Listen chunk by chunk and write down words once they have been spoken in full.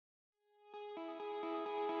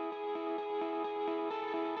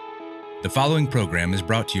The following program is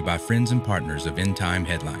brought to you by friends and partners of End Time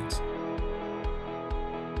Headlines.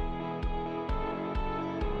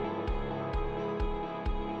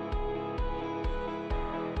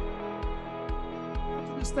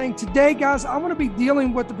 This thing today, guys, I want to be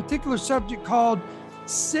dealing with a particular subject called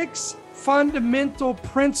 6 fundamental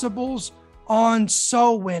principles on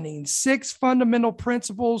soul winning. 6 fundamental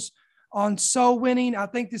principles on soul winning. I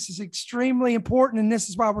think this is extremely important, and this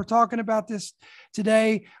is why we're talking about this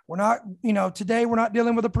today. We're not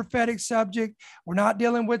dealing with a prophetic subject. We're not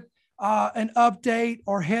dealing with an update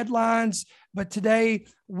or headlines, but today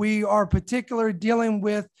we are particularly dealing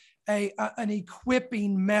with an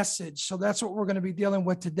equipping message. So that's what we're going to be dealing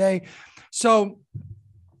with today. So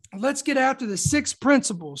let's get after the 6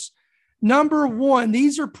 principles. Number 1,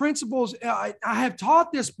 these are principles. I have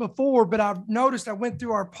taught this before, but I've noticed I went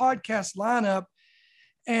through our podcast lineup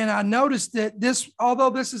and I noticed that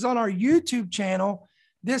although this is on our YouTube channel,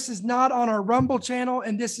 this is not on our Rumble channel,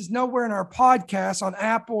 and this is nowhere in our podcast on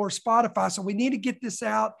Apple or Spotify. So we need to get this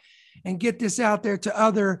out and get this out there to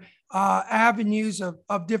other avenues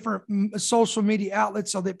of different social media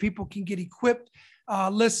outlets so that people can get equipped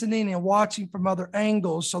listening and watching from other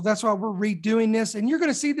angles. So that's why we're redoing this. And you're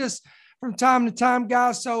going to see this from time to time,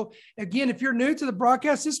 guys. So again, if you're new to the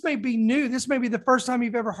broadcast, this may be new. This may be the first time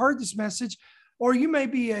you've ever heard this message, or you may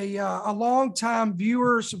be a long-time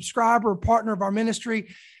viewer, subscriber, or partner of our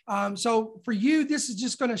ministry. So for you, this is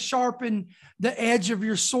just going to sharpen the edge of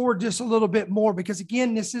your sword just a little bit more, because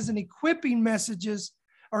again, this is an equipping message.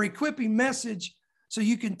 So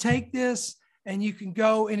you can take this and you can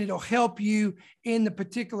go and it'll help you in the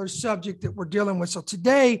particular subject that we're dealing with. So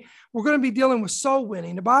today we're going to be dealing with soul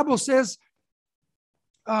winning. The Bible says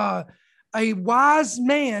a wise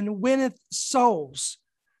man winneth souls.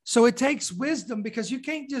 So it takes wisdom, because you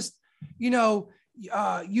can't just, you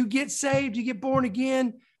get saved, you get born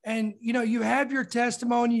again, and, you have your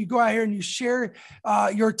testimony, you go out here and you share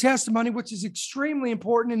your testimony, which is extremely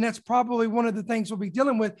important. And that's probably one of the things we'll be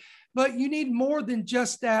dealing with. But you need more than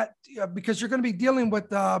just that, because you're going to be dealing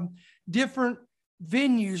with different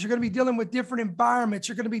venues. You're going to be dealing with different environments.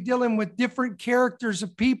 You're going to be dealing with different characters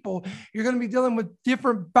of people. You're going to be dealing with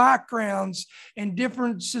different backgrounds and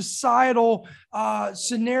different societal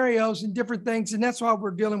scenarios and different things. And that's why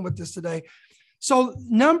we're dealing with this today. So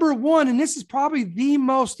number 1, and this is probably the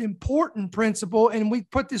most important principle, and we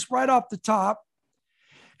put this right off the top,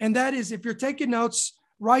 and that is, if you're taking notes,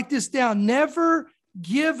 write this down. Never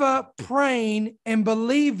give up praying and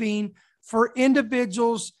believing for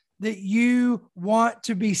individuals that you want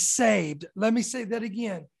to be saved. Let me say that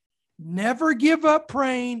again. Never give up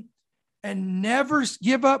praying and never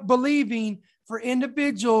give up believing for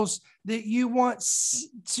individuals that you want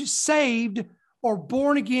to saved or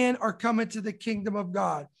born again or come into the kingdom of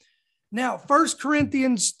God. Now, 1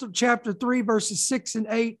 Corinthians chapter 3, verses 6 and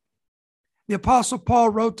 8, the Apostle Paul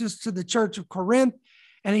wrote this to the church of Corinth,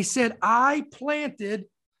 and he said, I planted,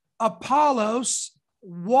 Apollos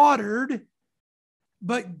watered,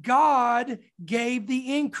 but God gave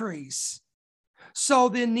the increase. So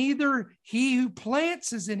then neither he who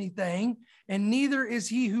plants is anything, and neither is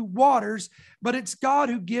he who waters, but it's God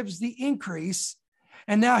who gives the increase.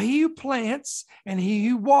 And now he who plants and he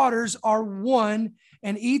who waters are one,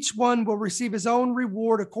 and each one will receive his own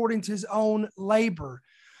reward according to his own labor.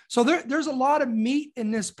 So there's a lot of meat in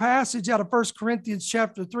this passage out of 1 Corinthians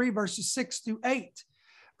chapter 3, verses 6 through 8.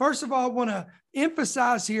 First of all, I want to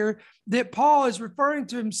emphasize here that Paul is referring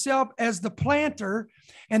to himself as the planter.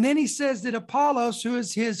 And then he says that Apollos, who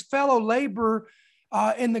is his fellow laborer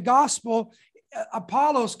in the gospel,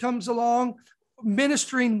 Apollos comes along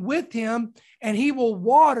ministering with him, and he will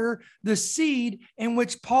water the seed in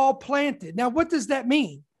which Paul planted. Now, what does that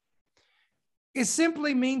mean? It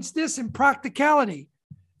simply means this in practicality.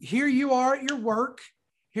 Here you are at your work.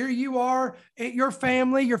 Here you are at your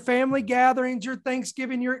family gatherings, your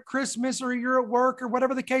Thanksgiving, you're at Christmas, or you're at work, or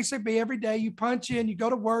whatever the case may be. Every day you punch in, you go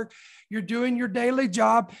to work, you're doing your daily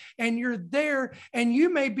job, and you're there, and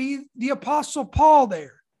you may be the Apostle Paul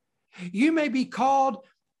there. You may be called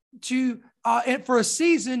to, and for a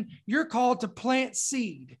season, you're called to plant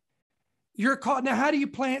seed. Now, how do you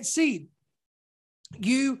plant seed?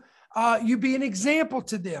 You be an example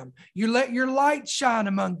to them. You let your light shine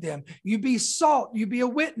among them. You be salt. You be a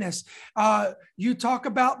witness. You talk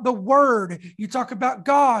about the word. You talk about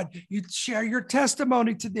God. You share your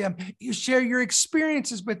testimony to them. You share your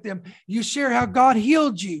experiences with them. You share how God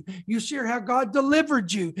healed you. You share how God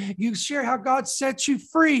delivered you. You share how God set you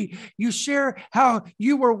free. You share how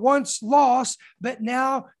you were once lost, but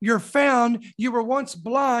now you're found. You were once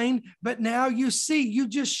blind, but now you see. You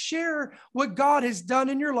just share what God has done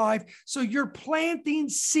in your life. life. So you're planting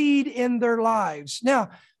seed in their lives. Now, I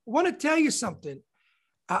want to tell you something.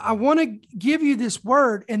 I want to give you this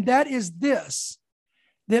word, and that is this,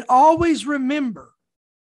 that always remember,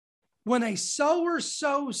 when a sower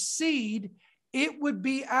sows seed, it would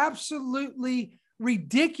be absolutely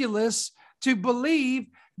ridiculous to believe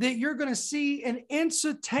that you're going to see an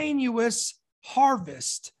instantaneous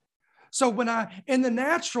harvest. So in the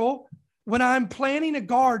natural, when I'm planting a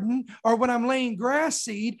garden or when I'm laying grass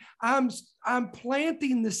seed, I'm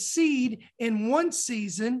planting the seed in one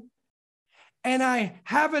season, and I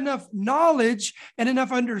have enough knowledge and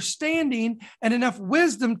enough understanding and enough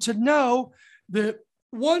wisdom to know that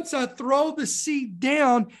once I throw the seed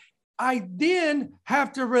down, I then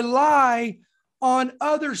have to rely on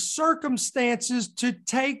other circumstances to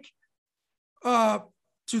take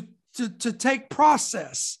take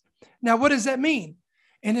process. Now, what does that mean?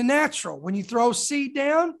 In the natural, when you throw seed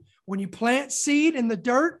down, when you plant seed in the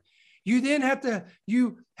dirt, you then have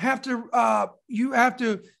to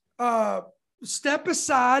step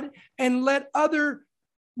aside and let other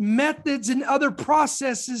methods and other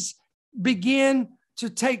processes begin to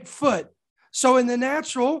take foot. So in the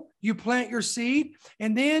natural, you plant your seed,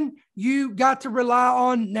 and then you got to rely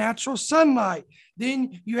on natural sunlight.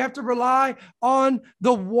 Then you have to rely on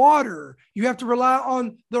the water. You have to rely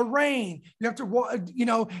on the rain. You have to,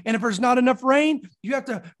 and if there's not enough rain, you have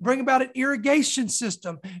to bring about an irrigation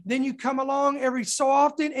system. Then you come along every so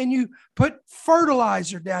often and you put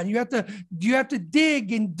fertilizer down. You have to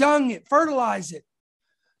dig and dung it, fertilize it.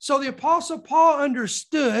 So the Apostle Paul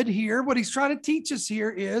understood here, what he's trying to teach us here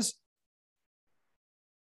is,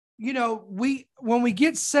 when we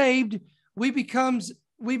get saved, we become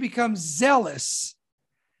zealous,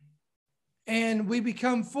 and we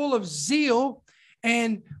become full of zeal,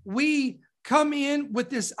 and we come in with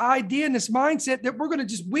this idea and this mindset that we're going to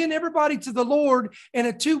just win everybody to the Lord in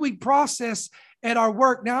a 2-week process at our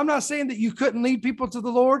work. Now, I'm not saying that you couldn't lead people to the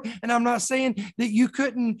Lord, and I'm not saying that you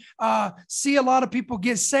couldn't see a lot of people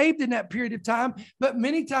get saved in that period of time. But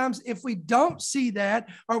many times, if we don't see that,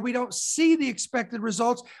 or we don't see the expected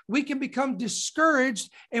results, we can become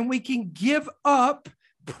discouraged and we can give up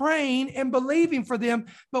praying and believing for them.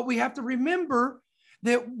 But we have to remember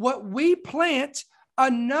that what we plant,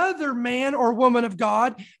 another man or woman of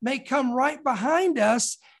God may come right behind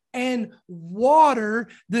us and water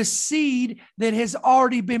the seed that has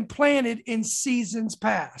already been planted in seasons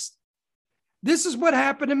past. This is what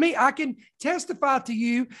happened to me. I can testify to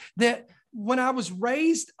you that when I was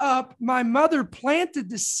raised up, my mother planted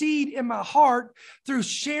the seed in my heart through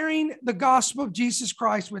sharing the gospel of Jesus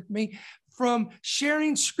Christ with me, from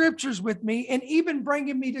sharing scriptures with me, and even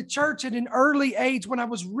bringing me to church at an early age when I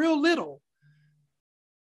was real little.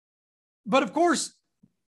 But of course,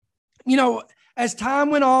 as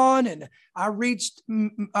time went on and I reached,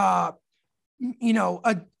 a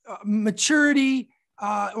maturity,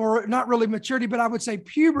 or not really maturity, but I would say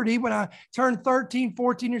puberty, when I turned 13,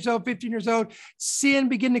 14 years old, 15 years old, sin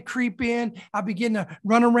began to creep in. I began to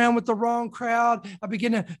run around with the wrong crowd. I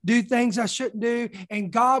began to do things I shouldn't do.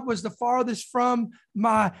 And God was the farthest from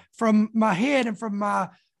my head and from my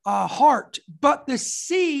heart. But the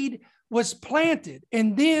seed was planted.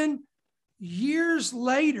 And then years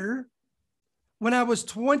later, when I was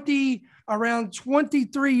around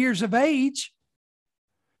 23 years of age,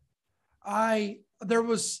 there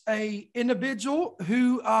was a individual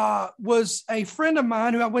who was a friend of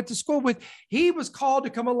mine who I went to school with. He was called to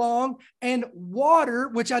come along and water,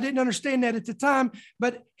 which I didn't understand that at the time,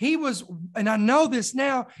 but he was, and I know this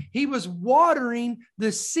now, he was watering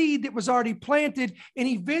the seed that was already planted, and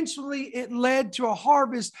eventually it led to a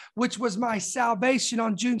harvest, which was my salvation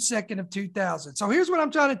on June 2nd of 2000. So here's what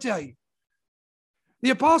I'm trying to tell you.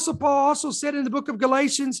 The Apostle Paul also said in the book of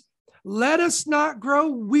Galatians, "Let us not grow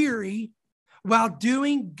weary while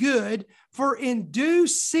doing good, for in due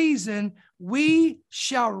season we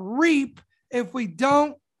shall reap if we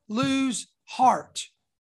don't lose heart."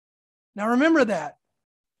 Now remember that.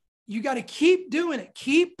 You got to keep doing it.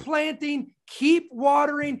 Keep planting, keep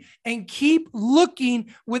watering, and keep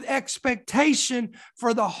looking with expectation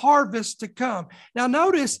for the harvest to come. Now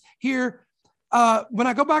notice here, when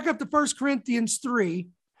I go back up to 1 Corinthians 3,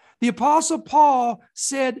 the Apostle Paul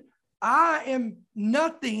said, "I am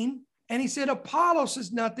nothing," and he said, "Apollos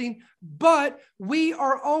is nothing, but we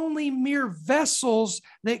are only mere vessels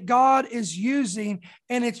that God is using,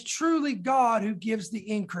 and it's truly God who gives the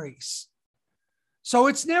increase." So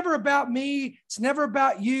it's never about me. It's never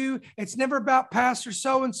about you. It's never about pastor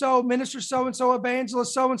so-and-so, minister so-and-so,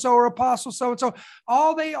 evangelist so-and-so, or apostle so-and-so.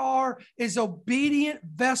 All they are is obedient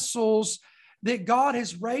vessels that God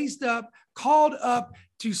has raised up, called up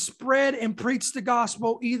to spread and preach the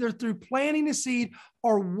gospel, either through planting the seed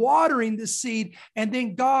or watering the seed, and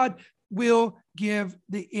then God will give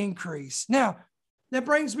the increase. Now, that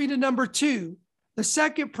brings me to number 2. The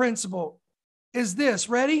second principle is this.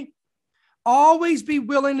 Ready? Always be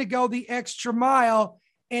willing to go the extra mile,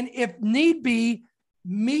 and if need be,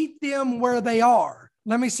 meet them where they are.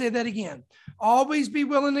 Let me say that again. Always be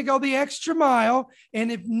willing to go the extra mile,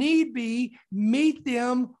 and if need be, meet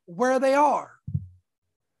them where they are.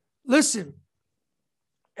 Listen,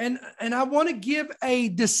 and I want to give a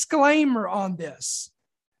disclaimer on this.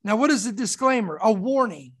 Now, what is a disclaimer? A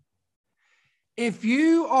warning. If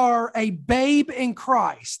you are a babe in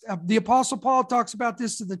Christ, the Apostle Paul talks about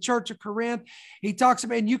this to the church of Corinth. He talks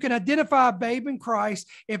about, and you can identify a babe in Christ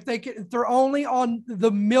if they're only on the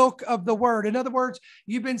milk of the word. In other words,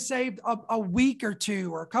 you've been saved a week or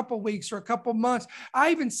two, or a couple weeks, or a couple months. I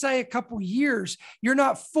even say a couple years. You're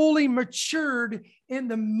not fully matured in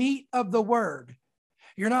the meat of the word.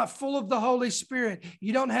 You're not full of the Holy Spirit.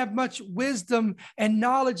 You don't have much wisdom and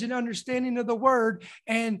knowledge and understanding of the word,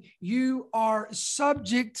 and you are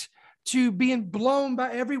subject to being blown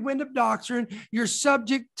by every wind of doctrine. You're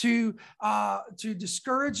subject to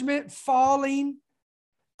discouragement, falling,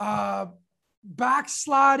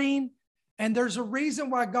 backsliding, and there's a reason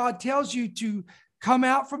why God tells you to come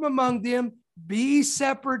out from among them, be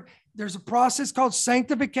separate. There's a process called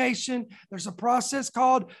sanctification. There's a process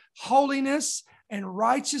called holiness and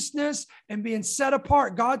righteousness and being set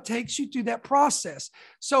apart. God takes you through that process.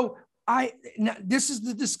 So this is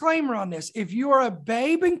the disclaimer on this. If you are a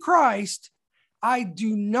babe in Christ, I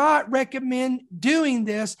do not recommend doing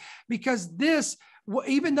this, because this,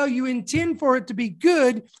 even though you intend for it to be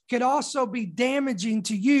good, could also be damaging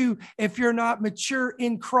to you if you're not mature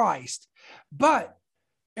in Christ. But,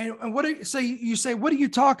 and what do you say, what are you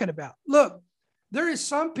talking about? Look, there is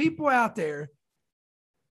some people out there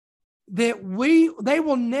that they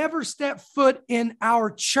will never step foot in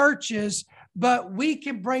our churches, but we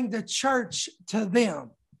can bring the church to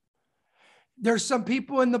them. There's some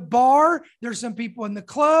people in the bar. There's some people in the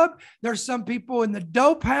club. There's some people in the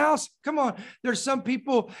dope house. Come on. There's some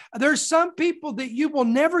people that you will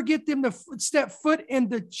never get them to step foot in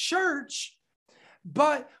the church.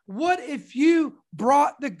 But what if you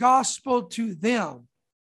brought the gospel to them?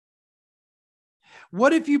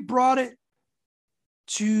 What if you brought it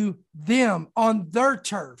to them on their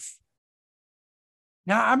turf?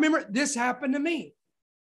 Now, I remember this happened to me.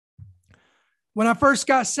 When I first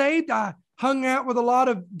got saved, I hung out with a lot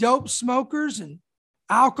of dope smokers and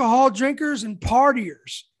alcohol drinkers and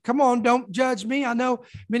partiers. Come on, don't judge me. I know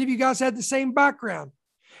many of you guys had the same background.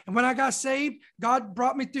 And when I got saved, God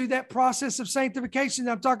brought me through that process of sanctification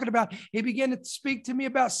that I'm talking about. He began to speak to me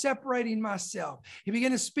about separating myself. He began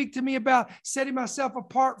to speak to me about setting myself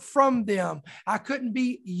apart from them. I couldn't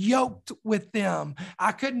be yoked with them.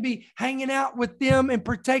 I couldn't be hanging out with them and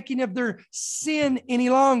partaking of their sin any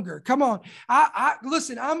longer. Come on.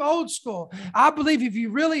 Listen, I'm old school. I believe if you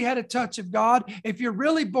really had a touch of God, if you're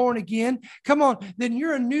really born again, come on, then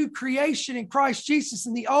you're a new creation in Christ Jesus,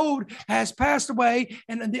 and the old has passed away,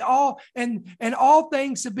 and all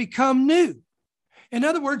things have become new. In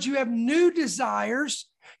other words, you have new desires,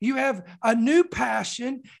 you have a new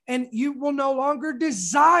passion, and you will no longer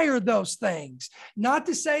desire those things. Not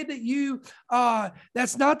to say that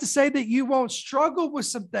that's not to say that you won't struggle with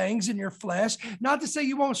some things in your flesh, not to say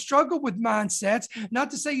you won't struggle with mindsets, not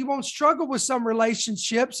to say you won't struggle with some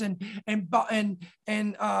relationships and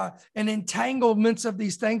entanglements of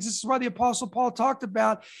these things. This is why the Apostle Paul talked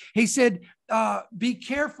about, he said, be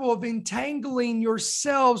careful of entangling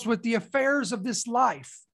yourselves with the affairs of this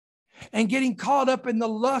life and getting caught up in the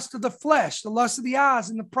lust of the flesh, the lust of the eyes,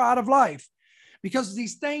 and the pride of life, because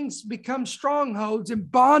these things become strongholds and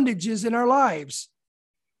bondages in our lives.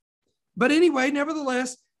 But anyway,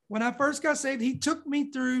 nevertheless, when I first got saved, he took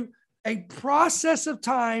me through a process of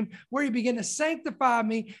time where he began to sanctify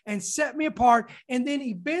me and set me apart. And then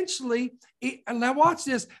eventually, and now watch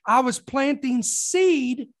this, I was planting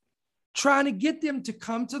seed, trying to get them to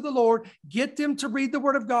come to the Lord, get them to read the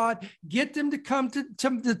word of God, get them to come to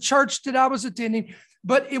the church that I was attending,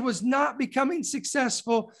 but it was not becoming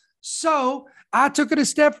successful. So I took it a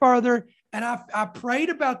step further, and I prayed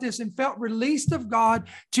about this and felt released of God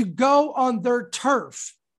to go on their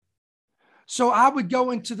turf. So I would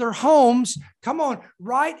go into their homes come on,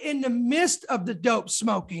 right in the midst of the dope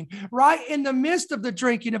smoking, right in the midst of the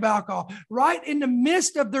drinking of alcohol, right in the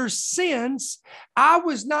midst of their sins. I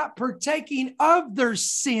was not partaking of their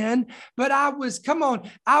sin, but I was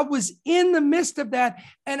in the midst of that,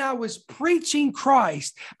 and I was preaching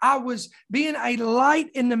Christ. I was being a light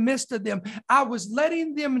in the midst of them. I was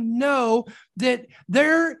letting them know that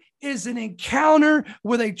there is an encounter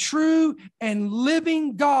with a true and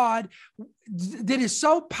living God that is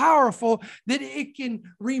so powerful that it can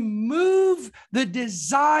remove the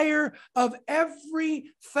desire of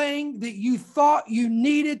everything that you thought you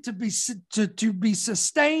needed to be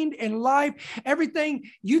sustained in life. Everything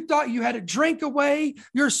you thought you had to drink away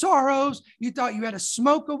your sorrows. You thought you had to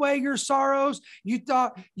smoke away your sorrows. You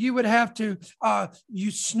thought you would have to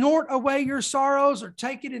you snort away your sorrows, or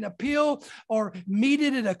take it in a pill, or meet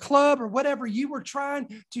it at a club, or whatever you were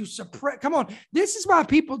trying to suppress. Come on. This is why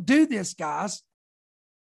people do this, guys.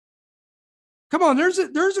 Come on, there's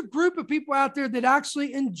a group of people out there that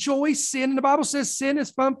actually enjoy sin. And the Bible says sin is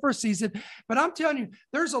fun for a season. But I'm telling you,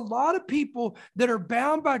 there's a lot of people that are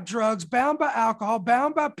bound by drugs, bound by alcohol,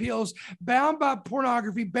 bound by pills, bound by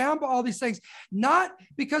pornography, bound by all these things. Not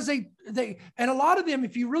because they and a lot of them,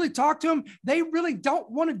 if you really talk to them, they really don't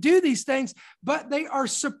want to do these things, but they are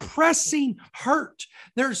suppressing hurt.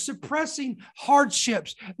 They're suppressing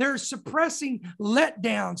hardships. They're suppressing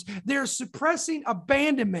letdowns. They're suppressing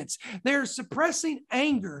abandonments. They're suppressing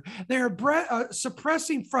anger. They're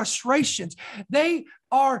suppressing frustrations. They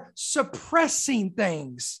are suppressing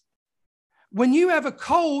things. When you have a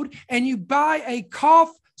cold and you buy a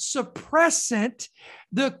cough suppressant,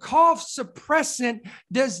 the cough suppressant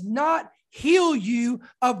does not heal you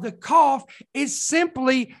of the cough. It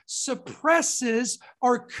simply suppresses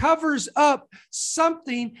or covers up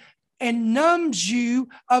something and numbs you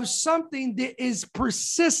of something that is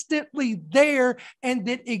persistently there and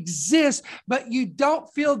that exists, but you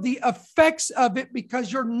don't feel the effects of it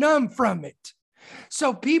because you're numb from it.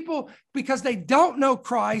 So people, because they don't know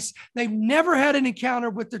Christ, they've never had an encounter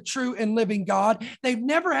with the true and living God. They've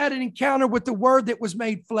never had an encounter with the word that was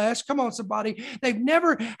made flesh. Come on, somebody. They've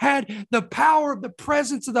never had the power of the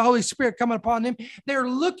presence of the Holy Spirit coming upon them. They're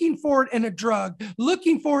looking for it in a drug,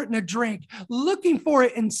 looking for it in a drink, looking for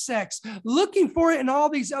it in sex, looking for it in all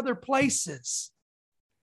these other places.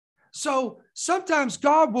 So sometimes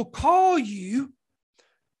God will call you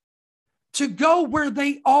to go where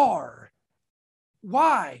they are.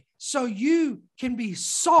 Why? So you can be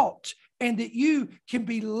salt and that you can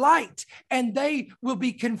be light, and they will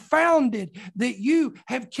be confounded that you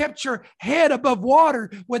have kept your head above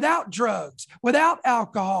water without drugs, without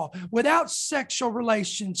alcohol, without sexual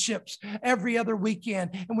relationships every other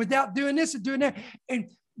weekend, and without doing this and doing that.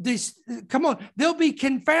 And this, come on, they'll be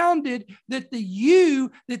confounded that the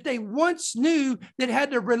you that they once knew, that had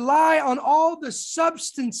to rely on all the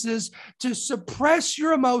substances to suppress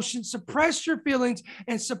your emotions, suppress your feelings,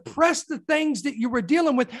 and suppress the things that you were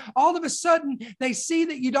dealing with, all of a sudden they see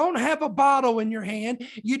that you don't have a bottle in your hand,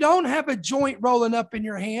 you don't have a joint rolling up in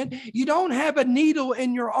your hand, you don't have a needle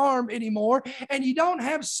in your arm anymore, and you don't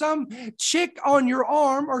have some chick on your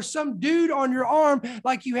arm or some dude on your arm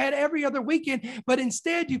like you had every other weekend, but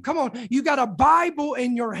instead you got a Bible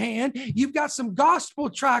in your hand, you've got some gospel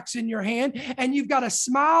tracts in your hand, and you've got a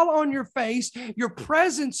smile on your face. Your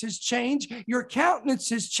presence has changed, your countenance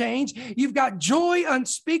has changed, you've got joy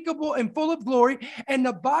unspeakable and full of glory. And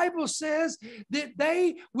the Bible says that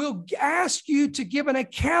they will ask you to give an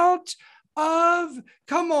account of,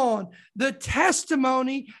 come on, the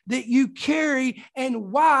testimony that you carry and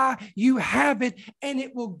why you have it. And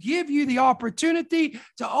it will give you the opportunity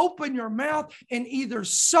to open your mouth and either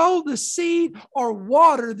sow the seed or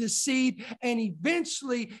water the seed. And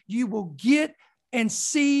eventually you will get and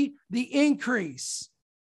see the increase.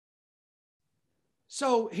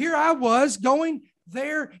 So here I was going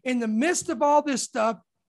there in the midst of all this stuff,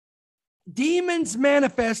 demons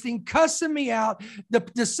manifesting, cussing me out.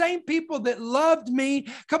 The same people that loved me.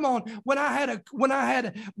 Come on, when I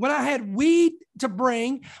had weed to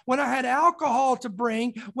bring, when I had alcohol to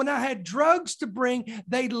bring, when I had drugs to bring,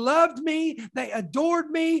 they loved me, they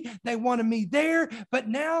adored me, they wanted me there. But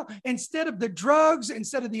now, instead of the drugs,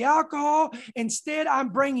 instead of the alcohol, instead I'm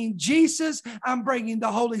bringing Jesus, I'm bringing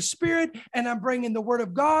the Holy Spirit, and I'm bringing the Word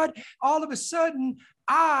of God. All of a sudden,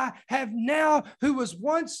 I have now, who was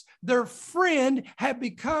once their friend, have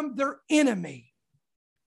become their enemy.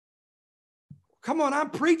 Come on, I'm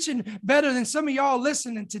preaching better than some of y'all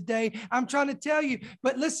listening today. I'm trying to tell you,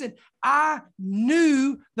 but listen, I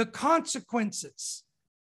knew the consequences.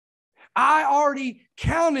 I already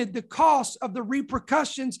counted the cost of the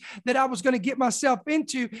repercussions that I was going to get myself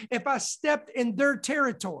into if I stepped in their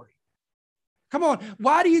territory. Come on.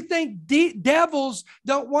 Why do you think devils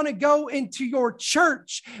don't want to go into your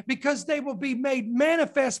church? Because they will be made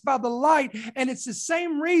manifest by the light. And it's the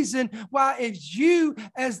same reason why as you,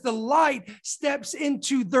 as the light, steps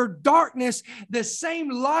into their darkness, the same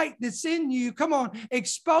light that's in you, come on,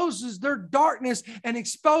 exposes their darkness and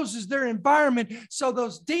exposes their environment. So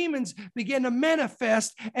those demons begin to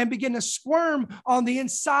manifest and begin to squirm on the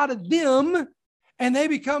inside of them, and they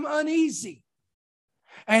become uneasy.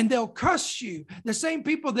 And they'll cuss you. The same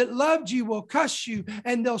people that loved you will cuss you,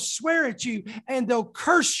 and they'll swear at you, and they'll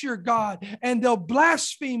curse your God, and they'll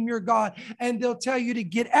blaspheme your God, and they'll tell you to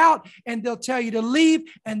get out, and they'll tell you to leave.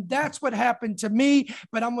 And that's what happened to me.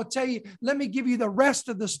 But I'm going to tell you, let me give you the rest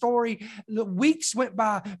of the story. The weeks went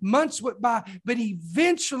by, months went by, but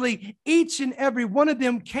eventually each and every one of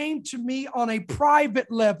them came to me on a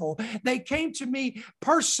private level. They came to me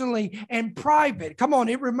personally and private. Come on,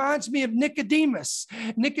 it reminds me of Nicodemus.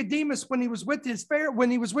 Nicodemus, when he was with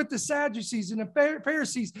the Sadducees and the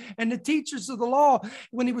Pharisees and the teachers of the law,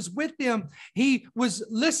 when he was with them, he was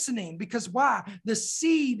listening, because why? The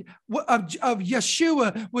seed of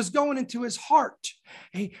Yeshua was going into his heart.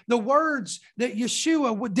 The words that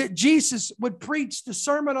that Jesus would preach, the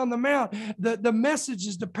Sermon on the Mount, the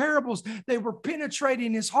messages, the parables, they were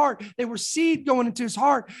penetrating his heart. They were seed going into his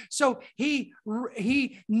heart. So he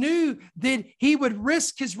knew that he would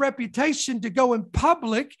risk his reputation to go in public.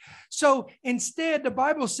 So instead, the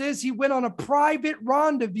Bible says he went on a private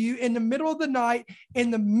rendezvous in the middle of the night,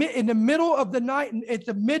 in the middle of the night, at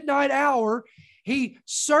the midnight hour. He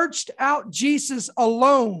searched out Jesus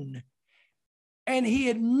alone, and he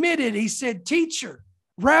admitted, he said, "Teacher,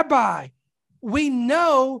 Rabbi, we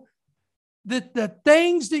know that the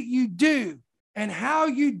things that you do and how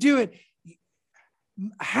you do it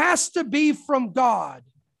has to be from God."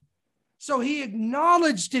 So he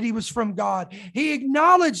acknowledged that he was from God. He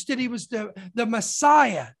acknowledged that he was the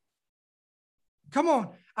Messiah. Come on.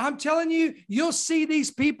 I'm telling you, you'll see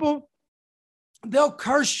these people. They'll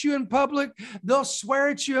curse you in public. They'll swear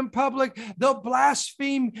at you in public. They'll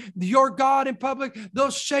blaspheme your God in public.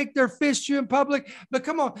 They'll shake their fist at you in public. But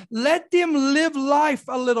come on, let them live life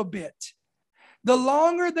a little bit. The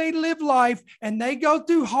longer they live life and they go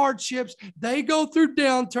through hardships, they go through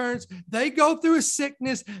downturns, they go through a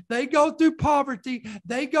sickness, they go through poverty,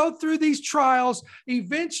 they go through these trials,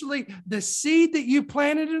 eventually the seed that you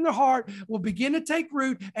planted in the heart will begin to take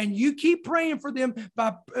root, and you keep praying for them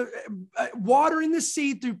by watering the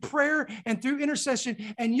seed through prayer and through intercession,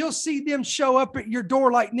 and you'll see them show up at your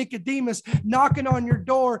door like Nicodemus, knocking on your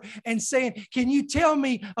door and saying, "Can you tell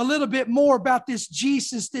me a little bit more about this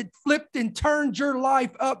Jesus that flipped and turned your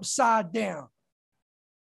life upside down?"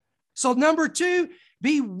 So number 2,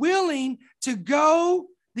 be willing to go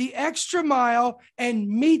the extra mile and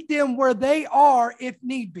meet them where they are if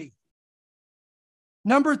need be.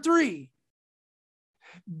 Number 3,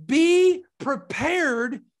 be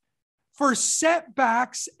prepared for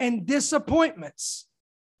setbacks and disappointments.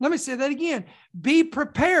 Let me say that again. Be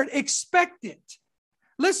prepared. Expect it.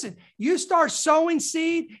 Listen, you start sowing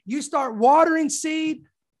seed, you start watering seed,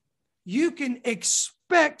 you can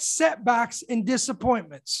expect setbacks and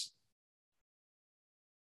disappointments.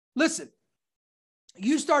 Listen,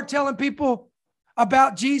 you start telling people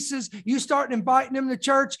about Jesus, you start inviting them to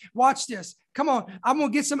church. Watch this. Come on, I'm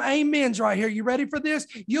going to get some amens right here. You ready for this?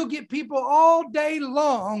 You'll get people all day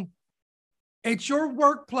long at your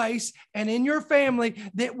workplace and in your family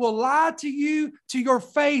that will lie to you to your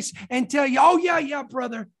face and tell you, "Oh, yeah,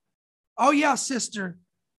 brother. Oh, yeah, sister.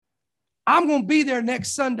 I'm going to be there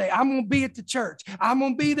next Sunday. I'm going to be at the church. I'm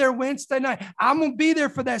going to be there Wednesday night. I'm going to be there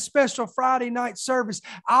for that special Friday night service.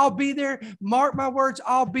 I'll be there. Mark my words,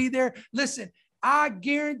 I'll be there." Listen, I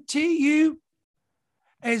guarantee you,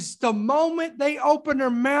 as the moment they open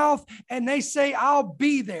their mouth and they say, "I'll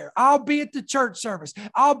be there. I'll be at the church service.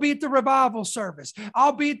 I'll be at the revival service.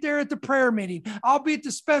 I'll be there at the prayer meeting. I'll be at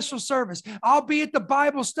the special service. I'll be at the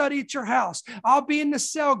Bible study at your house. I'll be in the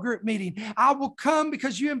cell group meeting. I will come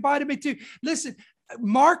because you invited me to." Listen,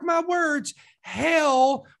 mark my words,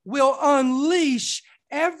 hell will unleash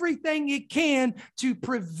everything it can to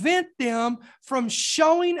prevent them from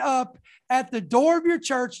showing up at the door of your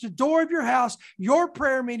church, the door of your house, your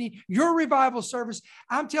prayer meeting, your revival service.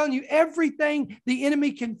 I'm telling you, everything the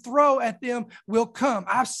enemy can throw at them will come.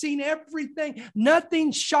 I've seen everything.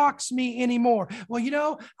 Nothing shocks me anymore. Well, you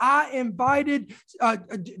know, I invited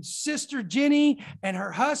Sister Jenny and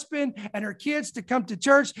her husband and her kids to come to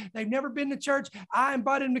church. They've never been to church. I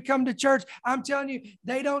invited them to come to church. I'm telling you,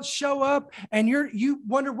 they don't show up, and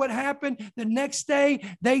wonder what happened. The next day,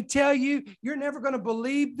 they tell you, you're never going to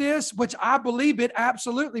believe this, which I believe it,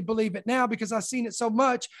 absolutely believe it now because I've seen it so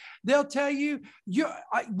much. They'll tell you,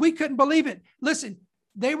 we couldn't believe it. Listen,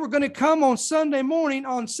 they were going to come on Sunday morning,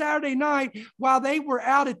 on Saturday night, while they were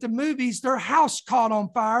out at the movies, their house caught on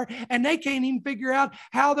fire, and they can't even figure out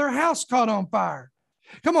how their house caught on fire.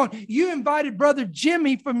 Come on, you invited Brother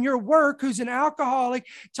Jimmy from your work, who's an alcoholic,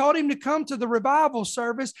 told him to come to the revival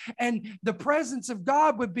service, and the presence of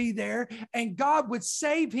God would be there, and God would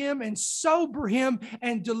save him and sober him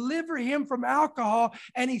and deliver him from alcohol.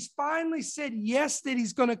 And he's finally said yes, that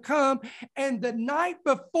he's going to come. And the night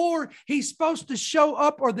before he's supposed to show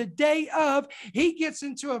up, or the day of, he gets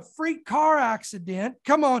into a freak car accident.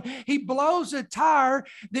 Come on, he blows a tire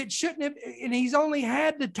that shouldn't have, and he's only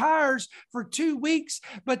had the tires for 2 weeks,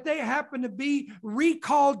 but they happen to be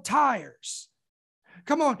recalled tires.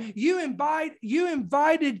 Come on, you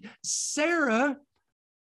invited Sarah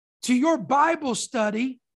to your Bible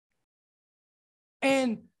study,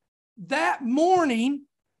 and that morning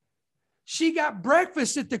she got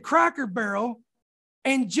breakfast at the Cracker Barrel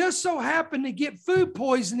and just so happened to get food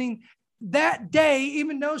poisoning that day,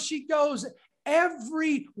 even though she goes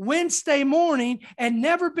every Wednesday morning and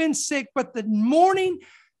never been sick. But the morning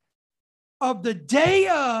of the day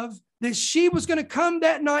of that she was going to come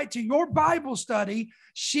that night to your Bible study,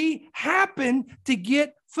 she happened to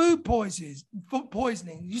get food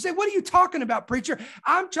poisoning. You say, what are you talking about, preacher?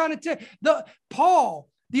 I'm trying to tell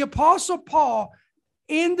the Apostle Paul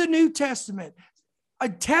in the New Testament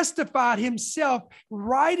testified himself,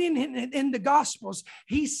 writing in the Gospels.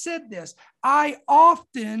 He said this: I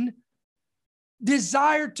often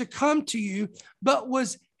desired to come to you, but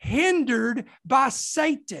was hindered by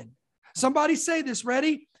Satan. Somebody say this,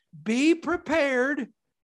 ready? Be prepared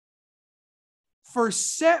for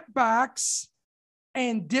setbacks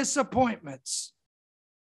and disappointments.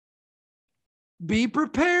 Be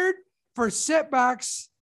prepared for setbacks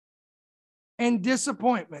and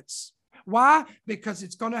disappointments. Why? Because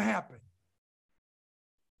it's going to happen.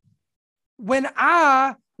 When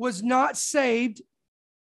I was not saved,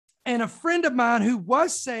 and a friend of mine who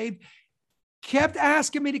was saved kept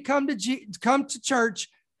asking me to come to church,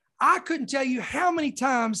 I couldn't tell you how many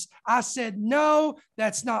times I said, no,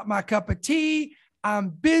 that's not my cup of tea. I'm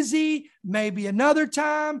busy. Maybe another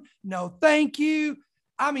time. No, thank you.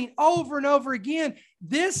 I mean, over and over again,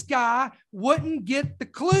 this guy wouldn't get the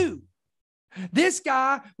clue. This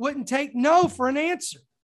guy wouldn't take no for an answer.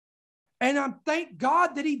 And I thank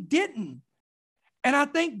God that he didn't. And I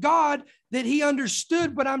thank God that he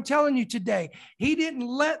understood what I'm telling you today. He didn't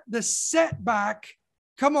let the setback,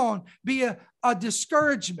 come on, be a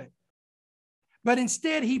discouragement. But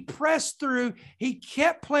instead, he pressed through. He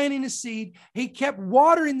kept planting the seed. He kept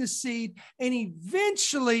watering the seed. And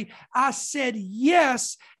eventually, I said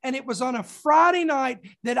yes. And it was on a Friday night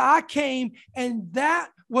that I came. And that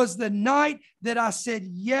was the night that I said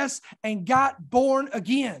yes and got born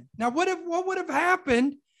again. Now, what would have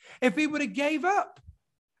happened if he would have gave up?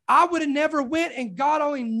 I would have never went, and God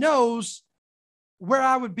only knows where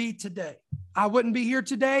I would be today. I wouldn't be here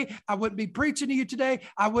today. I wouldn't be preaching to you today.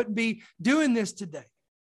 I wouldn't be doing this today.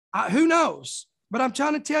 Who knows? But I'm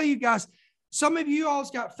trying to tell you guys, some of you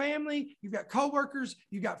all's got family, you've got coworkers,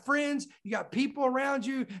 you've got friends, you got people around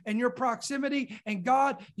you in your proximity. And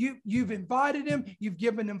God, you've invited them, you've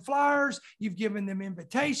given them flyers, you've given them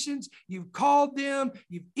invitations, you've called them,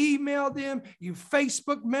 you've emailed them, you've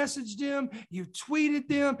Facebook messaged them, you've tweeted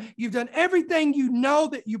them, you've done everything you know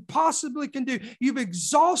that you possibly can do. You've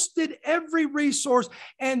exhausted every resource,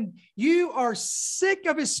 and you are sick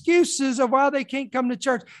of excuses of why they can't come to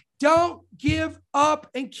church. Don't give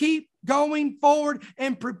up and keep going forward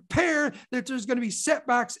and prepare that there's going to be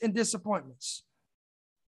setbacks and disappointments.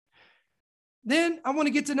 Then I want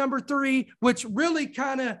to get to number 3, which really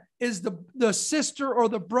kind of is the sister or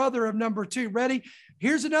the brother of number 2. Ready?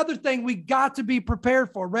 Here's another thing we got to be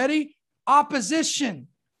prepared for. Ready? Opposition.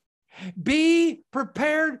 Be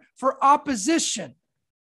prepared for opposition.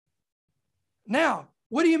 Now,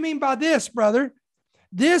 what do you mean by this, brother?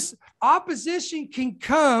 This opposition can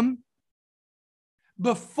come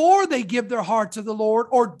before they give their heart to the Lord,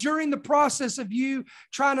 or during the process of you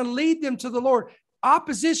trying to lead them to the Lord.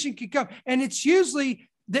 Opposition can come, and it's usually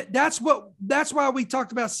that's why we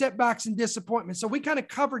talked about setbacks and disappointments. So we kind of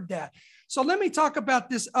covered that. So let me talk about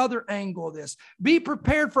this other angle of this. Be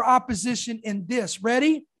prepared for opposition in this.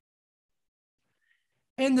 Ready?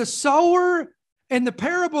 In the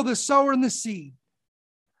parable of the sower and the seed,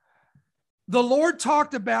 the Lord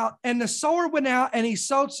talked about, and the sower went out and he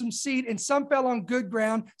sowed some seed, and some fell on good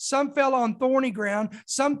ground, some fell on thorny ground,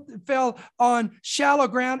 some fell on shallow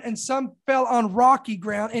ground, and some fell on rocky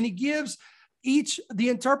ground. And he gives the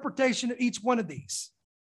interpretation of each one of these.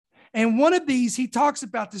 And one of these, he talks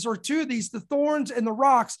about this, or two of these, the thorns and the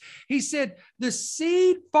rocks. He said the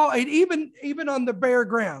seed fall, even on the bare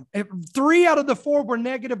ground. 3 out of the 4 were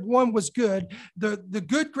negative, 1 was good. The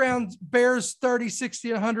good ground bears 30,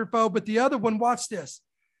 60, 100-fold, but the other one, watch this.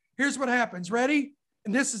 Here's what happens. Ready?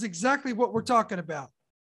 And this is exactly what we're talking about.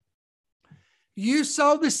 You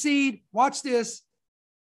sow the seed. Watch this.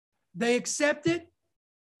 They accept it.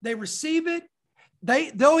 They receive it.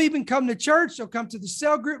 They'll even come to church. They'll come to the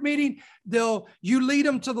cell group meeting. You lead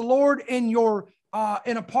them to the Lord in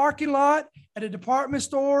in a parking lot, at a department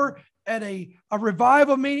store, at a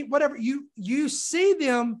revival meeting, whatever. You see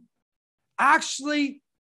them actually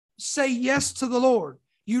say yes to the Lord.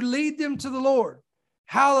 You lead them to the Lord.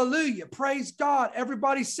 Hallelujah. Praise God.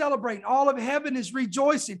 Everybody's celebrating. All of heaven is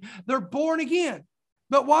rejoicing. They're born again.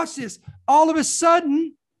 But watch this. All of a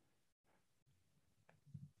sudden,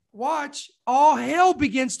 watch, all hell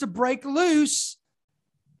begins to break loose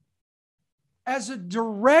as a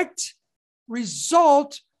direct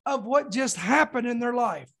result of what just happened in their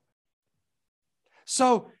life.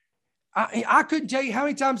 So I couldn't tell you how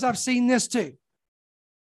many times I've seen this too.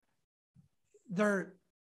 They're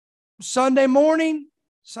Sunday morning,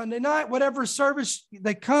 Sunday night, whatever service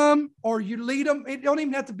they come, or you lead them. It don't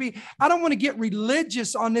even have to be. I don't want to get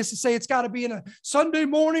religious on this and say it's got to be in a Sunday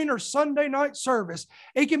morning or Sunday night service.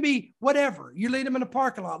 It can be whatever. You lead them in a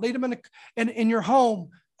parking lot, lead them in your home,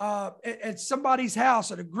 at somebody's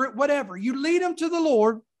house, at a group, whatever. You lead them to the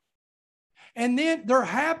Lord, and then they're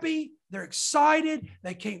happy, they're excited,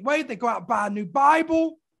 they can't wait. They go out and buy a new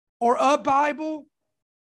Bible or a Bible.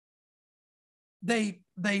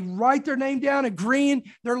 They write their name down, agreeing.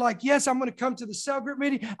 They're like, yes, I'm going to come to the cell group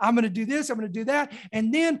meeting. I'm going to do this. I'm going to do that.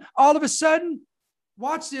 And then all of a sudden,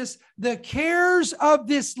 watch this, the cares of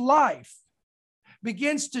this life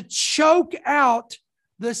begins to choke out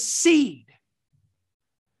the seed.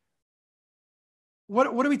 What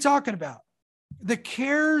are we talking about? The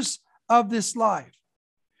cares of this life.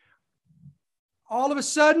 All of a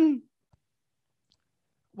sudden,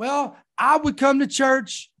 well, I would come to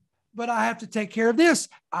church, but I have to take care of this.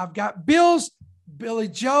 I've got bills, Billy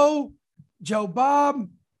Joe, Joe Bob,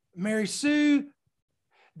 Mary Sue.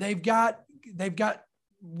 We've got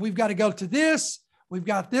to go to this. We've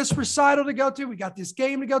got this recital to go to. We got this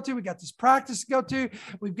game to go to. We got this practice to go to.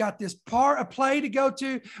 We've got this a play to go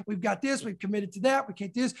to. We've got this. We've committed to that. We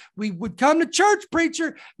can't do this. We would come to church,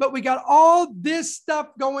 preacher, but we got all this stuff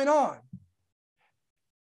going on.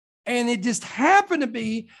 And it just happened to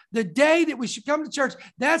be the day that we should come to church.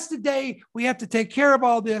 That's the day we have to take care of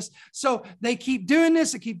all this. So they keep doing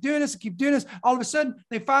this and keep doing this and keep doing this. All of a sudden,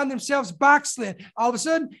 they find themselves backslid. All of a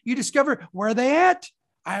sudden, you discover, where are they at?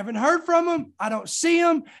 I haven't heard from them. I don't see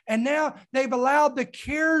them. And now they've allowed the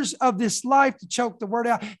cares of this life to choke the word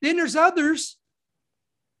out. Then there's others.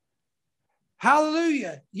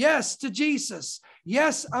 Hallelujah. Yes to Jesus.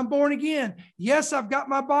 Yes, I'm born again. Yes, I've got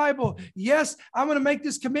my Bible. Yes, I'm going to make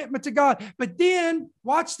this commitment to God. But then,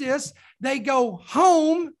 watch this, they go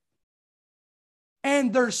home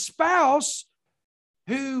and their spouse,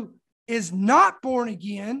 who is not born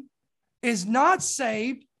again, is not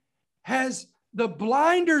saved, has the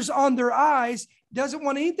blinders on their eyes, doesn't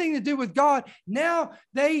want anything to do with God. Now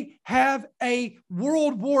they have a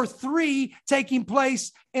World War III taking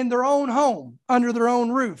place in their own home, under their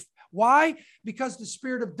own roof. Why? Because the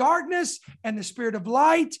spirit of darkness and the spirit of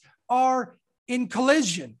light are in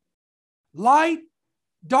collision. Light,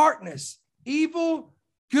 darkness, evil,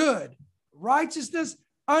 good, righteousness,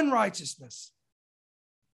 unrighteousness.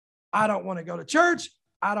 I don't want to go to church.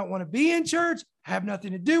 I don't want to be in church, have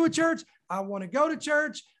nothing to do with church. I want to go to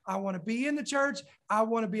church. I want to be in the church. I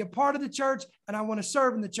want to be a part of the church, and I want to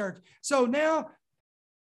serve in the church. So now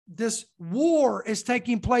this war is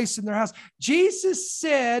taking place in their house. Jesus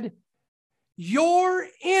said, your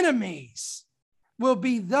enemies will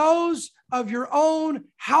be those of your own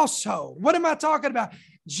household. What am I talking about?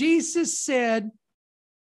 Jesus said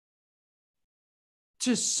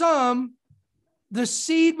to some, the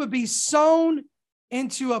seed would be sown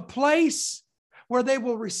into a place where they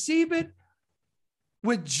will receive it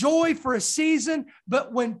with joy for a season,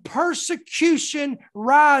 but when persecution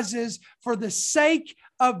rises for the sake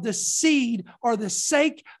of the seed or the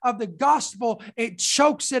sake of the gospel, it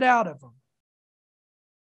chokes it out of them.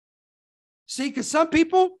 See, because some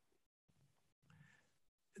people,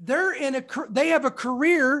 they have a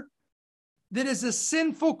career that is a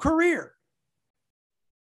sinful career.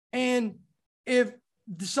 And if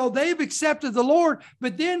so they've accepted the Lord,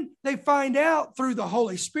 but then they find out through the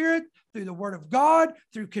Holy Spirit, through the Word of God,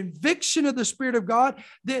 through conviction of the Spirit of God,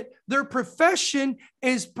 that their profession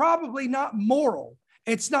is probably not moral.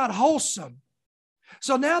 It's not wholesome.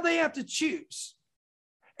 So now they have to choose.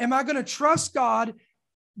 Am I going to trust God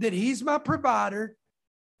that He's my provider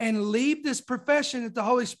and leave this profession that the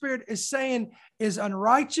Holy Spirit is saying is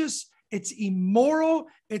unrighteous, it's immoral,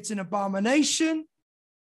 it's an abomination,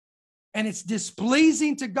 and it's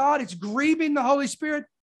displeasing to God, it's grieving the Holy Spirit?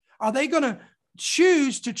 Are they going to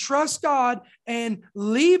choose to trust God and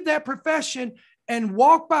leave that profession and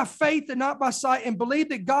walk by faith and not by sight, and believe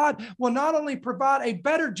that God will not only provide a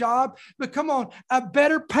better job, but come on, a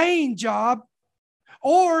better paying job?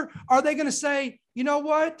 Or are they going to say, you know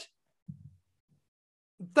what?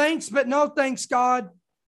 Thanks, but no thanks, God.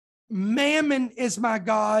 Mammon is my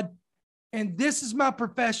God, and this is my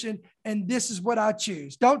profession, and this is what I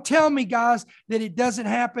choose. Don't tell me, guys, that it doesn't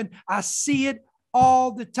happen. I see it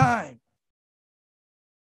all the time.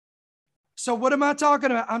 So what am I talking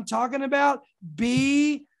about? I'm talking about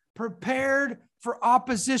be prepared for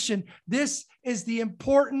opposition. This is the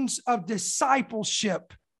importance of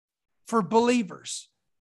discipleship for believers.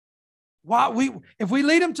 If we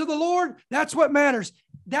lead them to the Lord, that's what matters.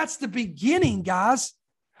 That's the beginning, guys.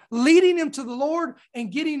 Leading them to the Lord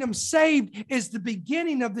and getting them saved is the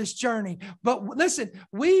beginning of this journey. But listen,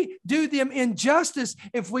 we do them injustice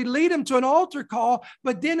if we lead them to an altar call,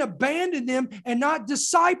 but then abandon them and not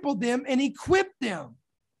disciple them and equip them.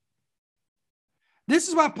 This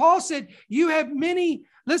is why Paul said, you have many,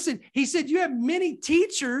 listen, he said, you have many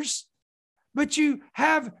teachers, but you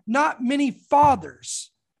have not many fathers.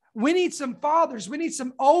 We need some fathers. We need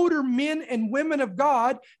some older men and women of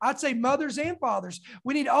God. I'd say mothers and fathers.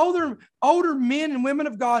 We need older men and women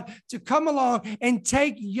of God to come along and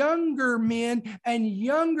take younger men and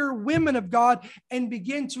younger women of God and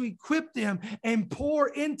begin to equip them and pour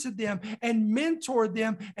into them and mentor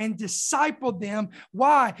them and disciple them.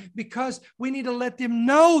 Why? Because we need to let them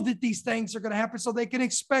know that these things are going to happen so they can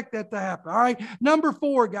expect that to happen. All right. Number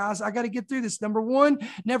 4, guys, I got to get through this. Number 1,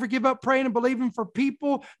 never give up praying and believing for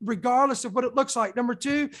people, regardless of what it looks like. Number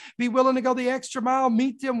 2, be willing to go the extra mile,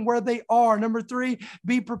 meet them where they are. Number 3,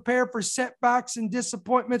 be prepared for setbacks and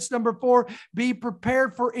disappointments. Number 4, be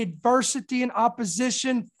prepared for adversity and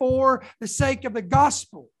opposition for the sake of the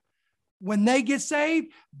gospel. When they get saved,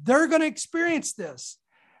 they're going to experience this.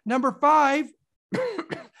 Number 5,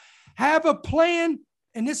 have a plan.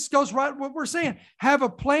 And this goes right what we're saying. Have a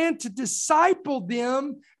plan to disciple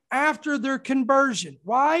them after their conversion.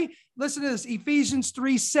 Why? Listen to this, Ephesians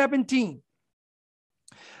 3:17.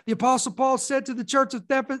 The Apostle Paul said to the church of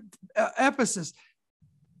Ephesus,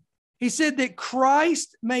 he said that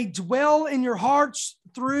Christ may dwell in your hearts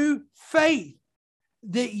through faith,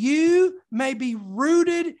 that you may be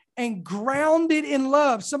rooted and grounded in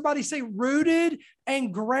love. Somebody say rooted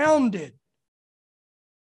and grounded.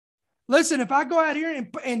 Listen, if I go out here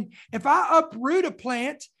and if I uproot a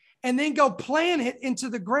plant and then go plant it into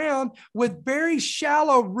the ground with very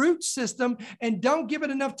shallow root system and don't give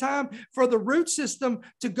it enough time for the root system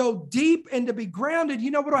to go deep and to be grounded,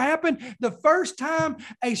 you know what will happen? The first time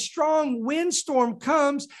a strong windstorm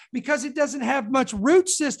comes, because it doesn't have much root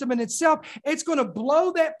system in itself, it's going to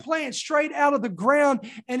blow that plant straight out of the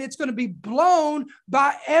ground, and it's going to be blown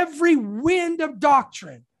by every wind of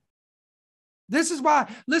doctrine. This is why,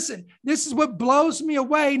 listen, this is what blows me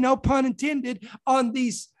away, no pun intended, on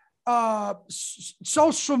these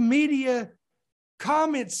social media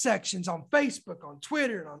comment sections on Facebook, on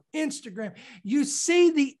Twitter, and on Instagram. You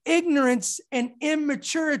see the ignorance and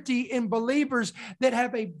immaturity in believers that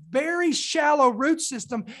have a very shallow root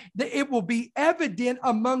system, that it will be evident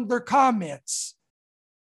among their comments.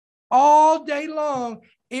 All day long,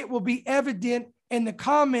 it will be evident in the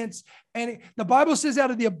comments. And the Bible says,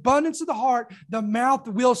 out of the abundance of the heart, the mouth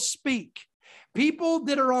will speak. People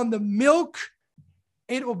that are on the milk,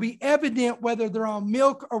 it will be evident whether they're on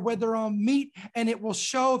milk or whether they're on meat, and it will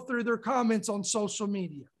show through their comments on social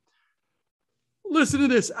media. Listen to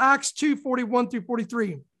this, Acts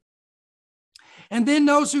 2:41-43. And then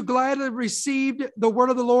those who gladly received the word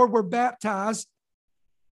of the Lord were baptized.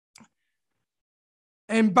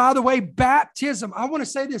 And by the way, baptism, I want to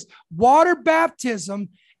say this, water baptism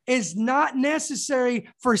is not necessary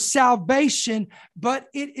for salvation, but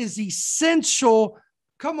it is essential,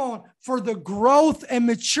 come on, for the growth and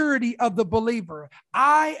maturity of the believer.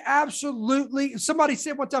 I absolutely, somebody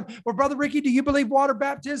said one time, well, Brother Ricky, do you believe water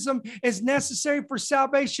baptism is necessary for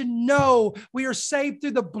salvation? No, we are saved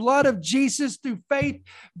through the blood of Jesus, through faith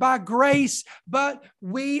by grace, but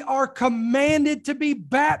we are commanded to be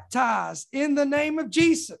baptized in the name of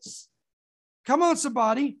Jesus. Come on,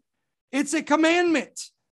 somebody. It's a commandment.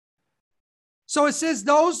 So it says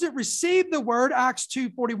those that receive the word, Acts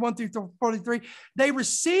 2:41-43, they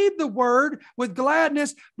received the word with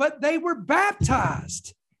gladness, but they were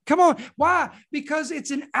baptized. Come on. Why? Because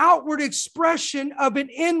it's an outward expression of an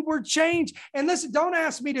inward change. And listen, don't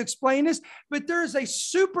ask me to explain this, but there is a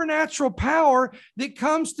supernatural power that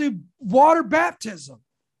comes through water baptism.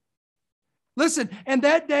 Listen, and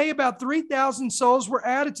that day about 3,000 souls were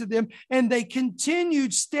added to them, and they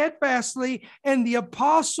continued steadfastly in the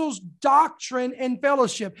apostles' doctrine and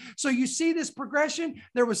fellowship. So you see this progression.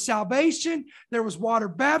 There was salvation. There was water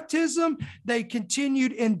baptism. They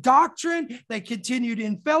continued in doctrine. They continued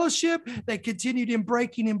in fellowship. They continued in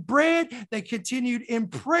breaking in bread. They continued in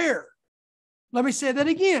prayer. Let me say that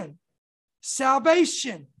again.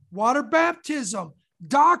 Salvation, water baptism,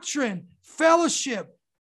 doctrine, fellowship,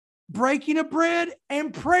 breaking of bread,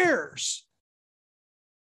 and prayers.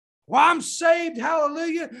 Well, I'm saved,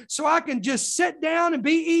 hallelujah, so I can just sit down and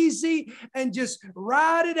be easy and just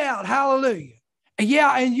ride it out, hallelujah.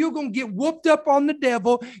 Yeah, and you're going to get whooped up on the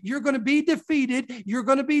devil. You're going to be defeated. You're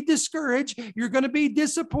going to be discouraged. You're going to be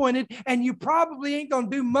disappointed. And you probably ain't going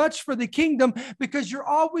to do much for the kingdom because you're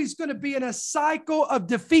always going to be in a cycle of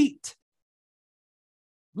defeat.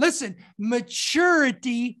 Listen,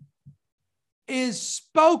 maturity is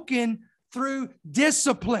spoken through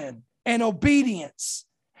discipline and obedience.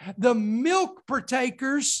 The milk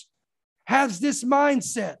partakers has this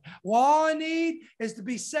mindset. Well, all I need is to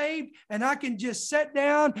be saved, and I can just sit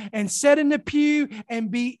down and sit in the pew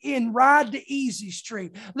and ride the easy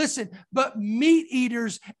street. Listen, but meat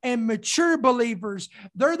eaters and mature believers,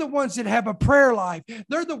 they're the ones that have a prayer life.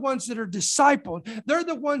 They're the ones that are discipled. They're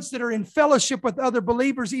the ones that are in fellowship with other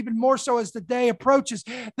believers, even more so as the day approaches.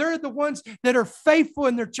 They're the ones that are faithful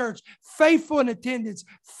in their church, faithful in attendance,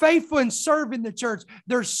 faithful in serving the church.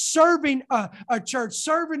 They're serving a church,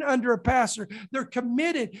 serving under a pastor. They're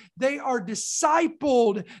committed. They are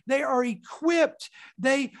discipled. They are equipped.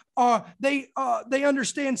 They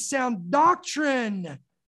understand sound doctrine.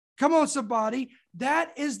 Come on, somebody.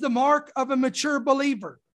 That is the mark of a mature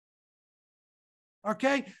believer.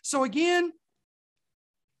 Okay. So again,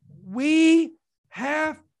 we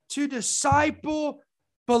have to disciple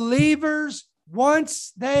believers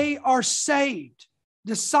once they are saved.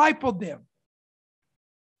 Disciple them.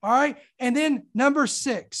 All right. And then number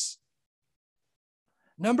 6.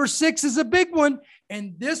 Number 6 is a big one.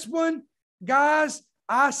 And this one, guys,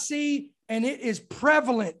 I see, and it is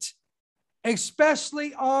prevalent,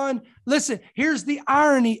 especially on, listen, here's the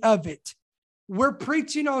irony of it. We're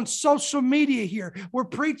preaching on social media here. We're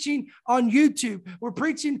preaching on YouTube. We're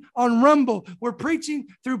preaching on Rumble. We're preaching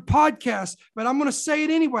through podcasts, but I'm going to say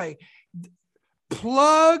it anyway.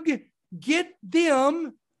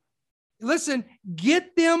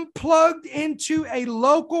 Get them plugged into a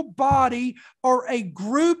local body or a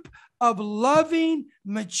group of loving,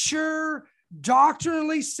 mature,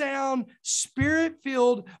 doctrinally sound,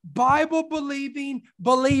 spirit-filled, Bible-believing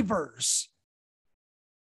believers.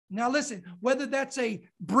 Now listen, whether that's a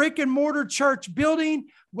brick and mortar church building,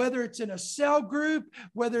 whether it's in a cell group,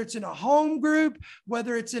 whether it's in a home group,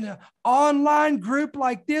 whether it's in an online group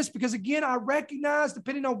like this, because again, I recognize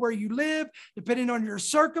depending on where you live, depending on your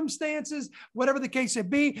circumstances, whatever the case may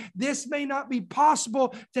be, this may not be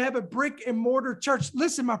possible to have a brick and mortar church.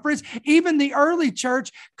 Listen, my friends, even the early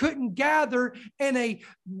church couldn't gather in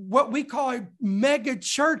what we call a mega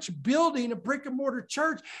church building, a brick and mortar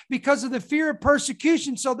church, because of the fear of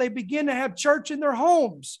persecution. So they begin to have church in their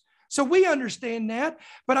homes. So we understand that,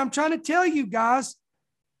 but I'm trying to tell you guys,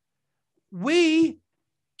 we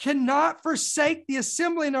cannot forsake the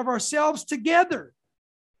assembling of ourselves together.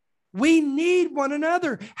 We need one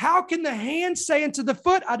another. How can the hand say unto the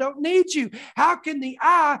foot, I don't need you? How can the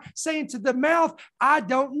eye say unto the mouth, I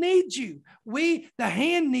don't need you? The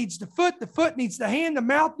hand needs the foot needs the hand, the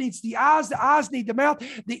mouth needs the eyes need the mouth,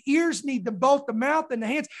 the ears need both the mouth and the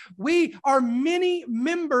hands. We are many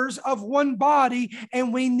members of one body,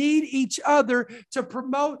 and we need each other to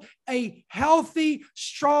promote a healthy,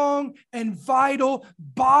 strong, and vital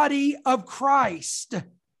body of Christ.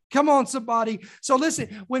 Come on, somebody. So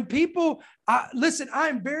listen, when people, I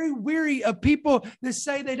am very weary of people that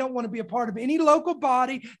say they don't want to be a part of any local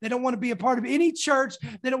body. They don't want to be a part of any church.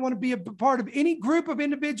 They don't want to be a part of any group of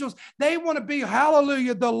individuals. They want to be,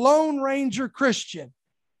 hallelujah, the Lone Ranger Christian.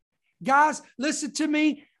 Guys, listen to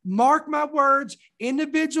me. Mark my words.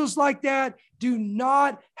 Individuals like that do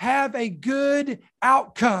not have a good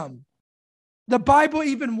outcome. The Bible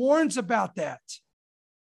even warns about that.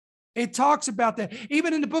 It talks about that.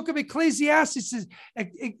 Even in the book of Ecclesiastes, it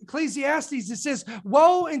says,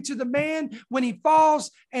 woe unto the man when he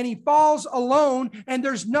falls and he falls alone and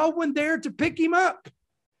there's no one there to pick him up.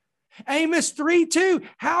 Amos 3:2,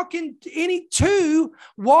 how can any two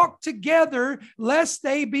walk together lest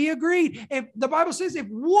they be agreed? If the Bible says if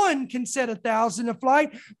one can set 1,000 to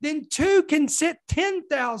flight, then two can set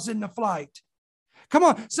 10,000 to flight. Come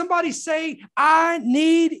on, somebody say, I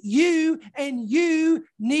need you and you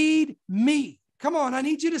need me. Come on, I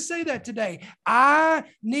need you to say that today. I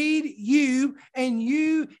need you and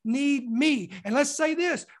you need me. And let's say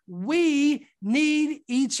this, we need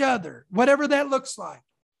each other, whatever that looks like.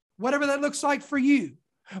 Whatever that looks like for you,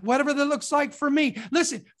 whatever that looks like for me.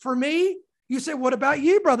 Listen, for me, you say, what about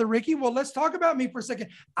you, Brother Ricky? Well, let's talk about me for a second.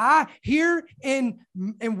 Here in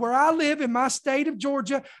where I live in my state of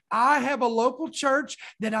Georgia, I have a local church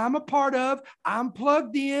that I'm a part of. I'm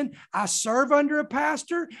plugged in. I serve under a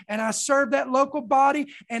pastor and I serve that local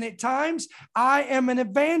body. And at times I am an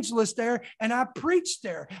evangelist there and I preach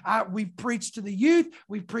there. We've preached to the youth.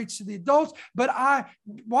 We've preached to the adults, but I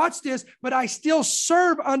still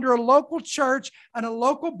serve under a local church and a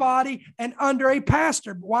local body and under a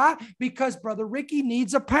pastor. Why? Because Brother Ricky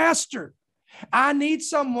needs a pastor. I need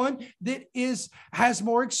someone that has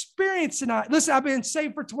more experience than I. Listen, I've been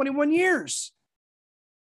saved for 21 years.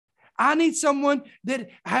 I need someone that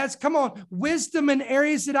has, wisdom in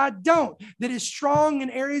areas that I don't, that is strong in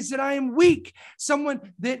areas that I am weak.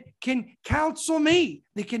 Someone that can counsel me,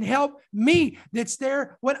 that can help me, that's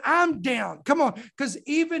there when I'm down. Come on, because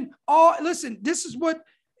this is what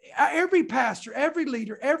every pastor, every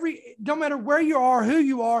leader, no matter where you are, who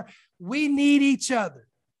you are, we need each other.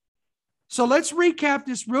 So let's recap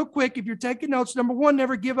this real quick. If you're taking notes, number one,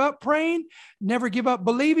 never give up praying, never give up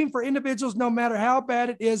believing for individuals, no matter how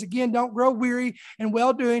bad it is. Again, don't grow weary in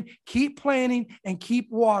well-doing. Keep planting and keep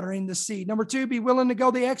watering the seed. Number two, be willing to go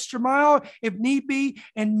the extra mile if need be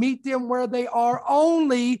and meet them where they are,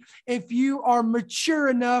 only if you are mature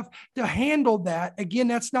enough to handle that. Again,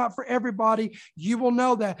 that's not for everybody. You will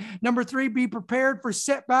know that. Number three, be prepared for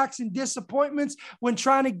setbacks and disappointments when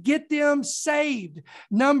trying to get them saved.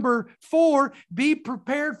 Number four, be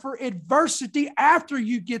prepared for adversity after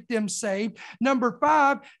you get them saved. Number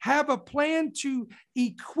five, have a plan to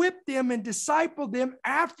equip them and disciple them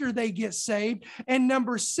after they get saved. And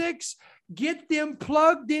number six, get them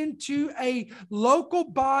plugged into a local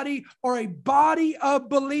body or a body of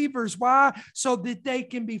believers. Why? So that they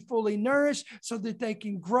can be fully nourished, so that they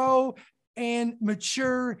can grow and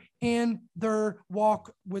mature in their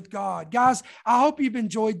walk with God. Guys, I hope you've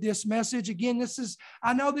enjoyed this message. Again,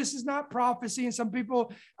 I know this is not prophecy, and some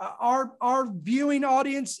people, our viewing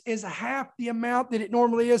audience is half the amount that it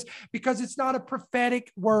normally is because it's not a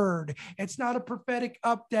prophetic word. It's not a prophetic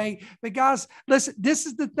update. But guys, listen, this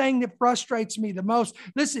is the thing that frustrates me the most.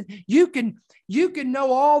 Listen, you can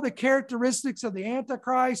know all the characteristics of the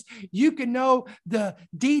Antichrist. You can know the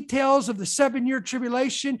details of the 7-year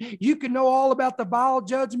tribulation. You can know all about the vial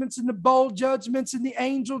judgments and the bowl judgments and the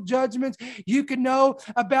angel judgments. You can know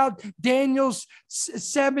about Daniel's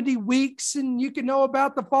 70 weeks, and you can know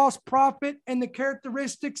about the false prophet and the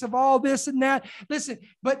characteristics of all this and that. Listen,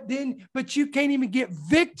 but you can't even get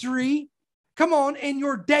victory, in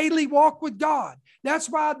your daily walk with God. That's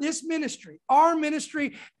why this ministry, our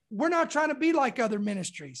ministry, we're not trying to be like other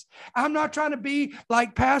ministries. I'm not trying to be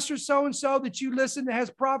like Pastor so-and-so that you listen that has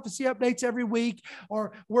prophecy updates every week,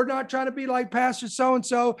 or we're not trying to be like Pastor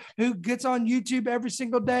so-and-so who gets on YouTube every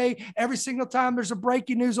single day, every single time there's a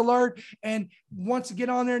breaking news alert and wants to get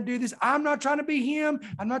on there and do this. I'm not trying to be him.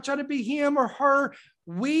 I'm not trying to be him or her.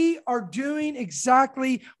 We are doing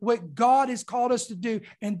exactly what God has called us to do.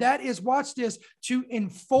 And that is, watch this, to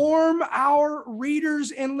inform our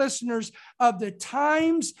readers and listeners of the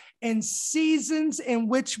times and seasons in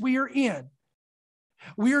which we are in.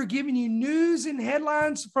 We are giving you news and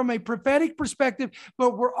headlines from a prophetic perspective,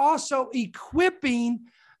 but we're also equipping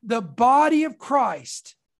the body of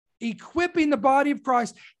Christ, and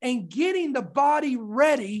getting the body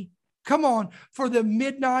ready for the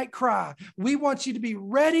midnight cry. We want you to be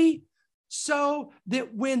ready so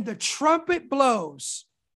that when the trumpet blows,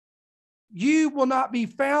 you will not be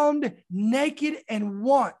found naked and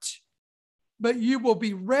want, but you will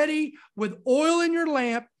be ready with oil in your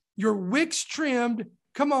lamp, your wicks trimmed,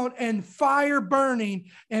 and fire burning,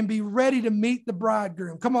 and be ready to meet the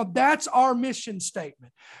bridegroom. That's our mission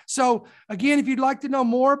statement. So again, if you'd like to know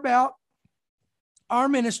more about our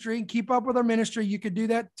ministry and keep up with our ministry, you could do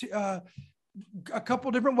that a couple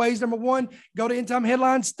different ways. Number one, go to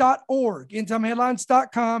endtimeheadlines.org,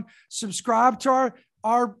 endtimeheadlines.com, subscribe to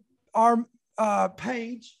our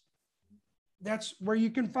page. That's where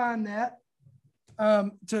you can find that.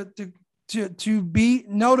 To be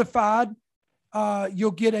notified,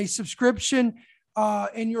 you'll get a subscription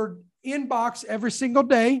in your inbox every single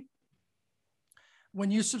day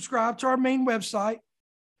when you subscribe to our main website.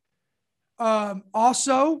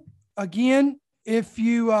 Also, again, if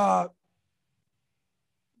you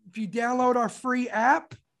download our free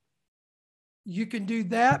app, you can do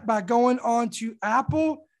that by going on to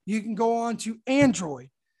Apple. You can go on to Android.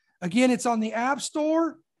 Again, it's on the App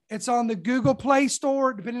Store. It's on the Google Play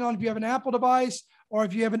Store, depending on if you have an Apple device or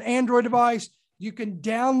if you have an Android device. You can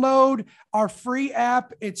download our free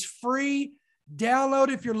app. It's free. Download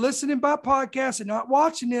if you're listening by podcast and not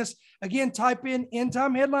watching this. Again, type in End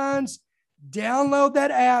Time Headlines. Download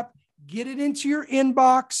that app. Get it into your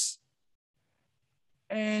inbox.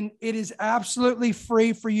 And it is absolutely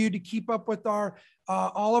free for you to keep up with our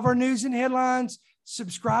all of our news and headlines.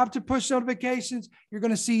 Subscribe to push notifications. You're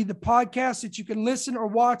going to see the podcast that you can listen or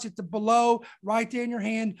watch at the below right there in your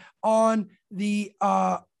hand on the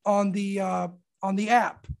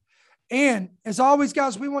app. And as always,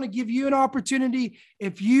 guys, we want to give you an opportunity.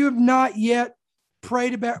 If you have not yet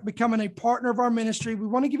prayed about becoming a partner of our ministry, we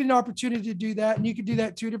want to give you an opportunity to do that. And you can do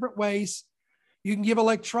that 2 different ways. You can give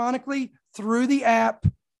electronically through the app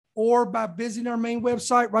or by visiting our main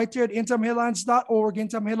website right there at endtimeheadlines.org,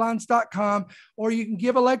 endtimeheadlines.com, or you can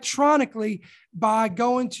give electronically by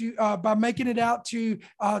going to, by making it out to,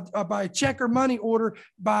 by a check or money order,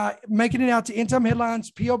 by making it out to End Time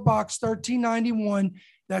Headlines, P.O. Box 1391.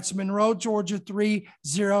 That's Monroe, Georgia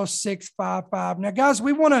 30655. Now, guys,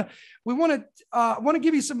 we want to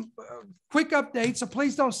give you some quick updates. So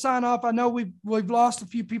please don't sign off. I know we've lost a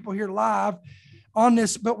few people here live on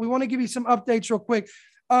this, but we want to give you some updates real quick.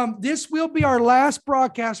 This will be our last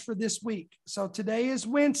broadcast for this week. So today is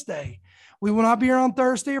Wednesday. We will not be here on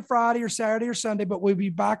Thursday or Friday or Saturday or Sunday, but we'll be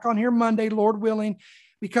back on here Monday, Lord willing,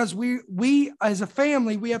 because we as a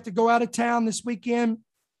family, we have to go out of town this weekend,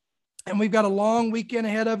 and we've got a long weekend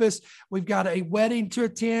ahead of us. We've got a wedding to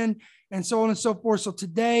attend and so on and so forth. So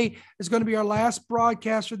today is going to be our last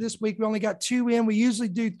broadcast for this week. We only got 2 in. We usually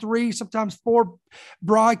do 3, sometimes 4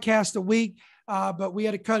 broadcasts a week. But we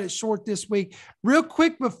had to cut it short this week. Real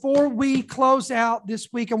quick, before we close out this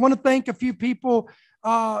week, I want to thank a few people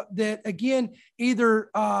that, again, either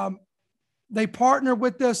they partner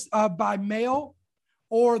with us by mail,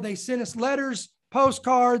 or they send us letters,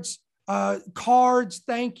 postcards, cards,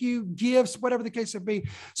 thank you, gifts, whatever the case may be.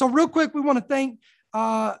 So real quick, we want to thank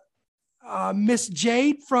Miss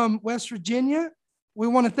Jade from West Virginia. We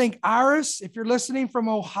want to thank Iris, if you're listening, from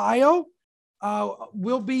Ohio.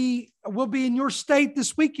 We'll be in your state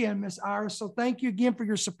this weekend, Miss Iris. So thank you again for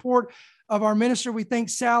your support of our ministry. We thank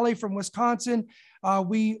Sally from Wisconsin.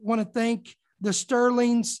 We want to thank the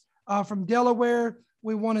Sterlings from Delaware.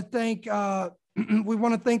 We want to thank the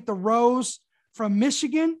Rose from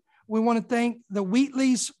Michigan. We want to thank the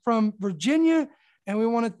Wheatleys from Virginia, and we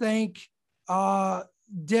want to thank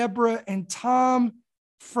Deborah and Tom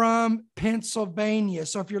from Pennsylvania.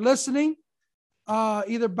 So if you're listening,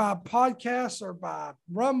 either by podcast or by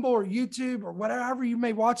Rumble or YouTube or whatever you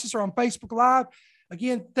may watch us, or on Facebook Live.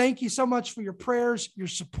 Again, thank you so much for your prayers, your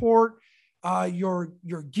support, your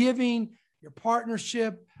giving, your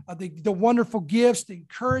partnership, the wonderful gifts, the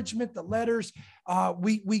encouragement, the letters.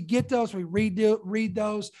 We get those, we read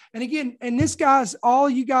those. And again, and this guys, all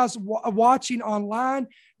you guys watching online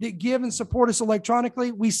that give and support us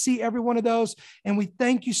electronically, we see every one of those. And we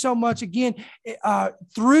thank you so much. Again,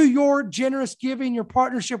 through your generous giving, your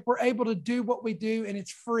partnership, we're able to do what we do, and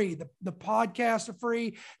it's free. The podcasts are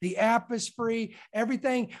free. The app is free.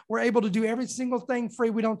 Everything, we're able to do every single thing free.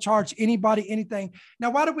 We don't charge anybody anything. Now,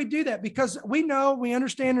 why do we do that? Because we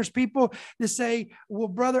understand there's people that say, well,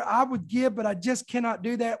 brother, I would give, but I just cannot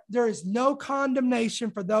do that. There is no condemnation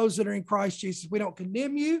for those that are in Christ Jesus. We don't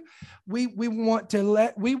condemn you. We want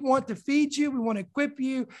to feed you. We want to equip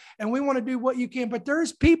you, and we want to do what you can. But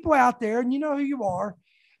there's people out there, and you know who you are,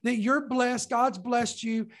 that you're blessed. God's blessed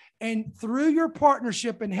you. And through your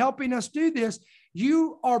partnership and helping us do this,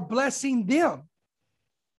 you are blessing them.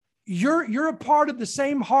 You're a part of the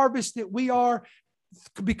same harvest that we are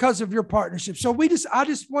because of your partnership. So I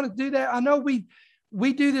just want to do that. I know we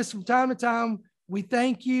do this from time to time. We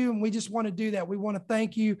thank you, and we just want to do that. We want to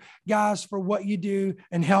thank you guys for what you do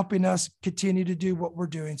and helping us continue to do what we're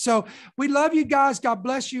doing. So we love you guys. God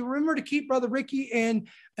bless you. Remember to keep Brother Ricky and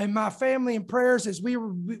my family in prayers as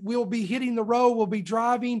we'll be hitting the road. We'll be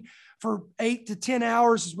driving for 8 to 10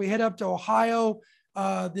 hours as we head up to Ohio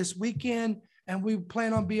this weekend. and we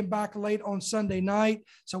plan on being back late on Sunday night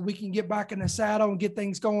so we can get back in the saddle and get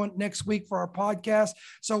things going next week for our podcast.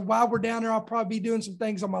 So while we're down there, I'll probably be doing some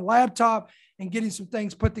things on my laptop and getting some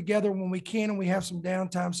things put together when we can and we have some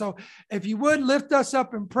downtime. So if you would lift us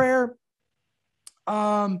up in prayer.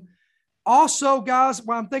 Also, guys,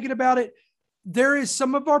 while I'm thinking about it, there is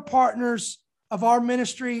some of our partners of our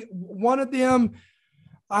ministry. One of them,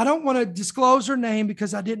 I don't want to disclose her name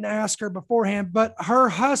because I didn't ask her beforehand, but her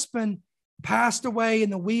husband passed away in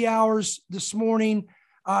the wee hours this morning.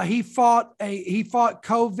 He fought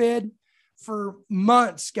COVID for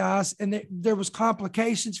months, guys, and there was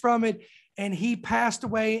complications from it, and he passed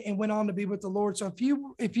away and went on to be with the Lord. So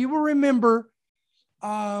if you will remember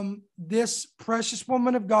this precious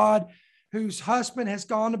woman of God whose husband has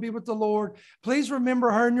gone to be with the Lord, please remember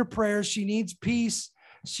her in your prayers. She needs peace.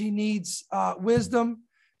 She needs wisdom.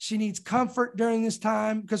 She needs comfort during this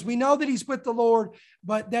time, because we know that he's with the Lord,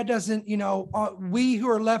 but that doesn't, we who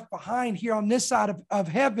are left behind here on this side of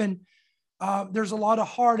heaven, there's a lot of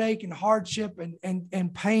heartache and hardship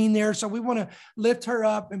and pain there. So we want to lift her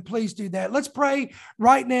up, and please do that. Let's pray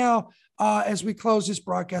right now as we close this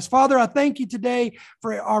broadcast. Father, I thank you today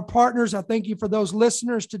for our partners. I thank you for those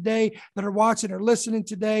listeners today that are watching or listening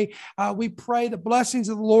today. We pray the blessings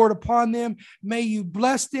of the Lord upon them. May you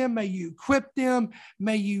bless them. May you equip them.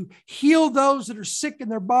 May you heal those that are sick in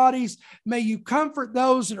their bodies. May you comfort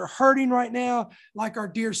those that are hurting right now, like our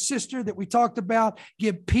dear sister that we talked about.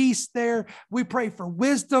 Give peace there. We pray for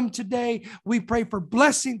wisdom today. We pray for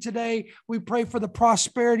blessing today. We pray for the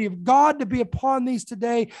prosperity of God to be upon these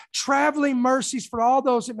today. Traveling mercies for all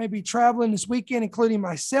those that may be traveling this weekend, including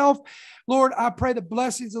myself. Lord, I pray the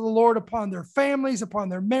blessings of the Lord upon their families, upon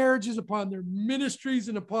their marriages, upon their ministries,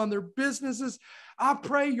 and upon their businesses. I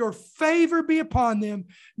pray your favor be upon them.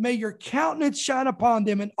 May your countenance shine upon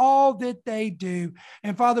them in all that they do.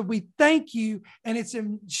 And Father, we thank you, and it's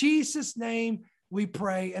in Jesus' name we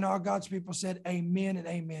pray. And all God's people said amen and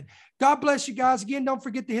amen. God bless you guys. Again, don't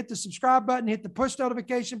forget to hit the subscribe button, hit the push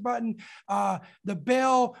notification button, the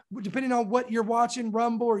bell, depending on what you're watching,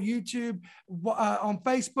 Rumble or YouTube, on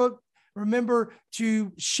Facebook. Remember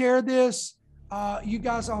to share this. You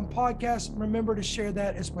guys on podcast, remember to share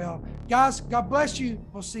that as well. Guys, God bless you.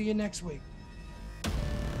 We'll see you next week.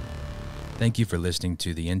 Thank you for listening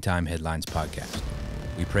to the End Time Headlines podcast.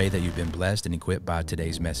 We pray that you've been blessed and equipped by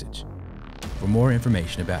today's message. For more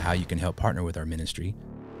information about how you can help partner with our ministry,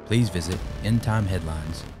 please visit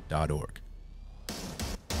endtimeheadlines.org.